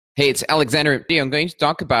Hey, it's Alexander. Today I'm going to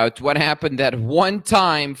talk about what happened that one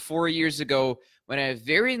time 4 years ago when I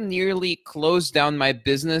very nearly closed down my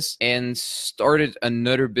business and started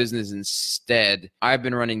another business instead. I've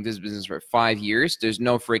been running this business for 5 years. There's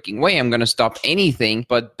no freaking way I'm going to stop anything.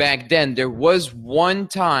 But back then, there was one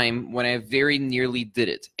time when I very nearly did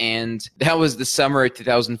it. And that was the summer of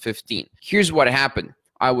 2015. Here's what happened.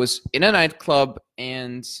 I was in a nightclub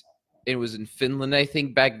and it was in Finland, I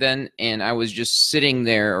think, back then. And I was just sitting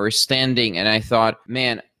there or standing and I thought,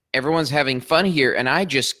 man, everyone's having fun here. And I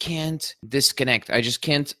just can't disconnect. I just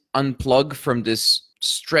can't unplug from this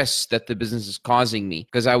stress that the business is causing me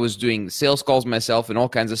because I was doing sales calls myself and all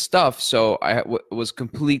kinds of stuff. So I was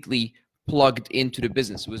completely plugged into the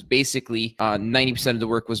business. It was basically 90% of the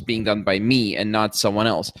work was being done by me and not someone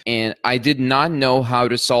else. And I did not know how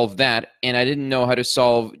to solve that. And I didn't know how to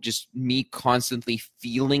solve just me constantly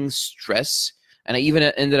feeling stress. And I even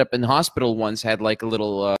ended up in the hospital once, had like a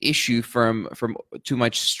little issue from too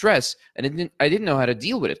much stress. And I didn't know how to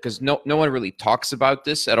deal with it because no one really talks about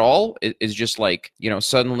this at all. It's just like,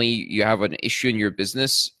 suddenly you have an issue in your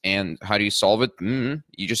business and how do you solve it?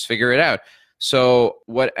 You just figure it out. So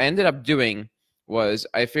what I ended up doing was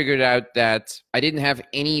I figured out that I didn't have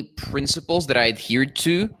any principles that I adhered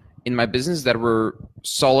to in my business that were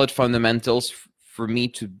solid fundamentals for me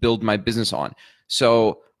to build my business on.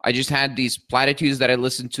 So I just had these platitudes that I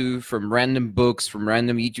listened to from random books, from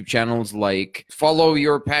random YouTube channels, like follow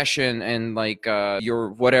your passion and like your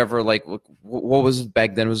whatever, like what was it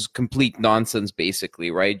back then? It was complete nonsense, basically,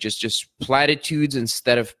 right? Just platitudes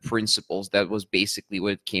instead of principles. That was basically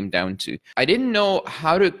what it came down to. I didn't know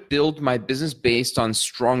how to build my business based on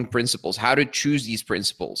strong principles, how to choose these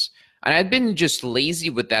principles. And I'd been just lazy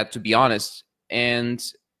with that, to be honest. And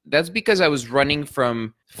that's because I was running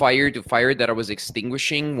from fire to fire that I was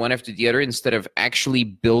extinguishing one after the other instead of actually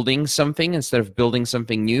building something, instead of building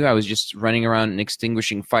something new. I was just running around and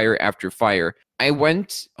extinguishing fire after fire. I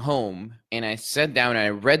went home and I sat down and I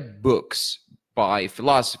read books by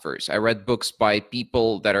philosophers. I read books by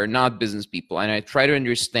people that are not business people. And I try to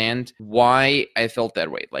understand why I felt that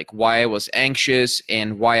way, like why I was anxious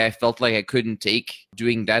and why I felt like I couldn't take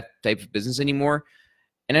doing that type of business anymore.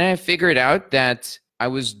 And then I figured out that I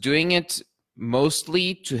was doing it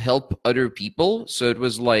mostly to help other people. So it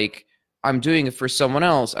was like, I'm doing it for someone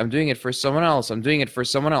else. I'm doing it for someone else. I'm doing it for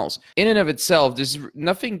someone else. In and of itself, there's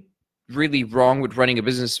nothing really wrong with running a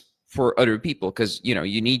business for other people because,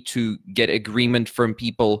 you need to get agreement from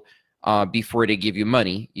people before they give you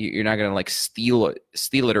money. You're not going to like steal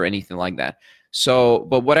it or anything like that. So,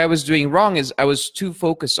 but what I was doing wrong is I was too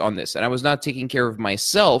focused on this and I was not taking care of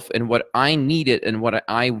myself and what I needed and what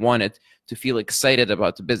I wanted to feel excited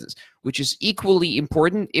about the business, which is equally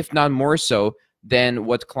important, if not more so, than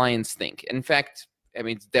what clients think. In fact, I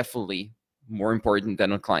mean, it's definitely more important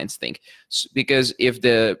than what clients think. Because if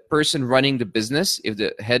the person running the business, if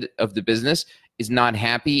the head of the business is not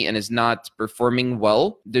happy and is not performing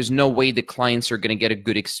well, there's no way the clients are going to get a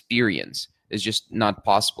good experience. Is just not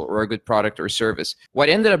possible, or a good product or service. What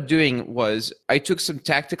I ended up doing was I took some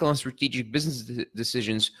tactical and strategic business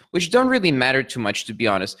decisions, which don't really matter too much, to be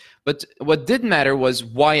honest. But what did matter was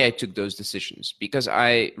why I took those decisions, because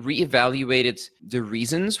I reevaluated the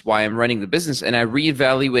reasons why I'm running the business, and I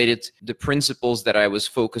reevaluated the principles that I was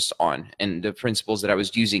focused on and the principles that I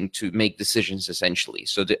was using to make decisions, essentially.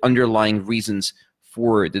 So the underlying reasons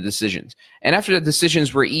for the decisions. And after the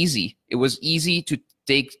decisions were easy, it was easy to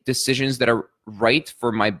take decisions that are right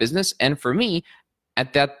for my business and for me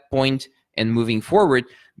at that point and moving forward,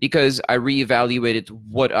 because I reevaluated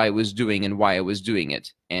what I was doing and why I was doing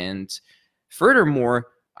it. And furthermore,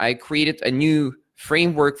 I created a new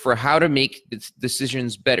framework for how to make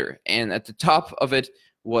decisions better. And at the top of it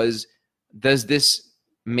was, does this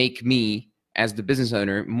make me as the business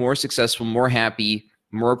owner more successful, more happy,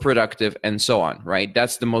 more productive, and so on, right?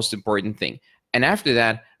 That's the most important thing. And after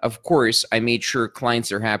that, of course, I made sure clients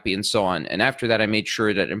are happy and so on. And after that, I made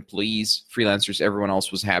sure that employees, freelancers, everyone else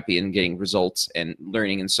was happy and getting results and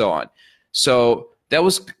learning and so on. So that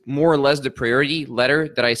was more or less the priority letter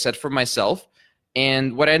that I set for myself.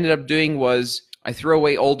 And what I ended up doing was I threw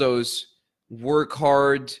away all those work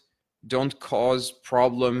hard, don't cause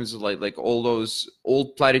problems, like all those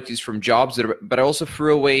old platitudes from jobs. But I also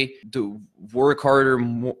threw away the work harder,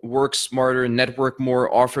 work smarter, network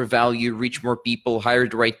more, offer value, reach more people, hire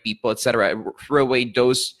the right people, etc. I threw away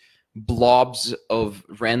those blobs of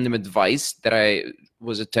random advice that I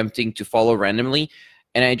was attempting to follow randomly.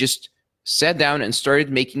 And I just sat down and started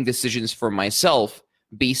making decisions for myself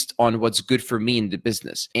based on what's good for me in the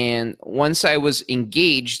business. And once I was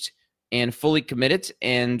engaged and fully committed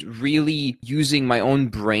and really using my own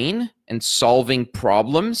brain and solving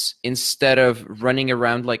problems instead of running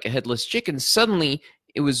around like a headless chicken, suddenly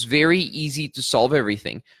it was very easy to solve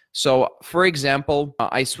everything. So, for example,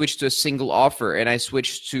 I switched to a single offer, and I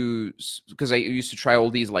switched to, because I used to try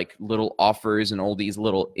all these like little offers and all these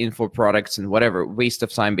little info products and whatever, waste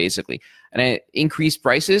of time basically. And I increased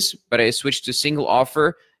prices, but I switched to single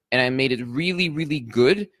offer, and I made it really, really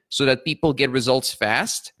good so that people get results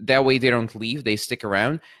fast. That way they don't leave, they stick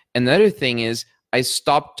around. Another thing is, I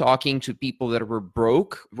stopped talking to people that were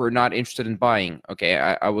broke, were not interested in buying. Okay,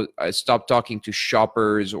 I stopped talking to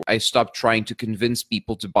shoppers, or I stopped trying to convince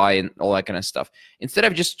people to buy and all that kind of stuff. Instead,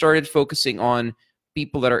 I've just started focusing on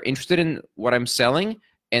people that are interested in what I'm selling,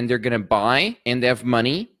 and they're gonna buy, and they have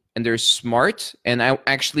money, and they're smart, and I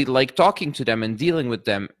actually like talking to them and dealing with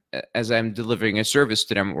them as I'm delivering a service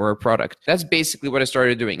to them or a product. That's basically what I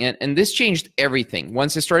started doing. And this changed everything.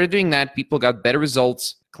 Once I started doing that, people got better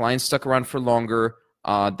results. Clients stuck around for longer.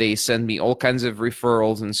 They send me all kinds of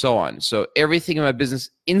referrals and so on. So everything in my business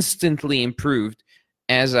instantly improved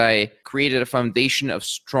as I created a foundation of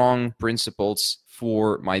strong principles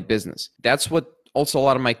for my business. That's what also a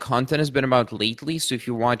lot of my content has been about lately. So if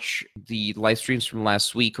you watch the live streams from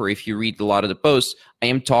last week, or if you read a lot of the posts, I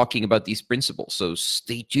am talking about these principles. So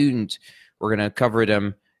stay tuned. We're going to cover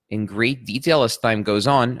them in great detail as time goes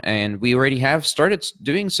on. And we already have started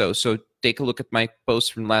doing so. So take a look at my posts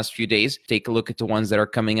from the last few days. Take a look at the ones that are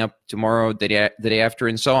coming up tomorrow, the day after,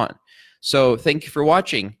 and so on. So thank you for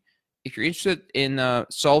watching. If you're interested in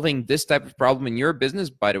solving this type of problem in your business,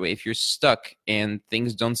 by the way, if you're stuck and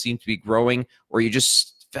things don't seem to be growing, or you're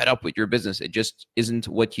just fed up with your business, it just isn't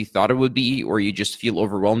what you thought it would be, or you just feel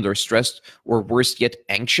overwhelmed or stressed, or worse yet,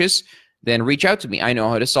 anxious, then reach out to me. I know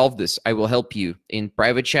how to solve this. I will help you in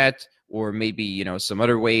private chat, or maybe some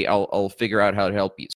other way. I'll figure out how to help you.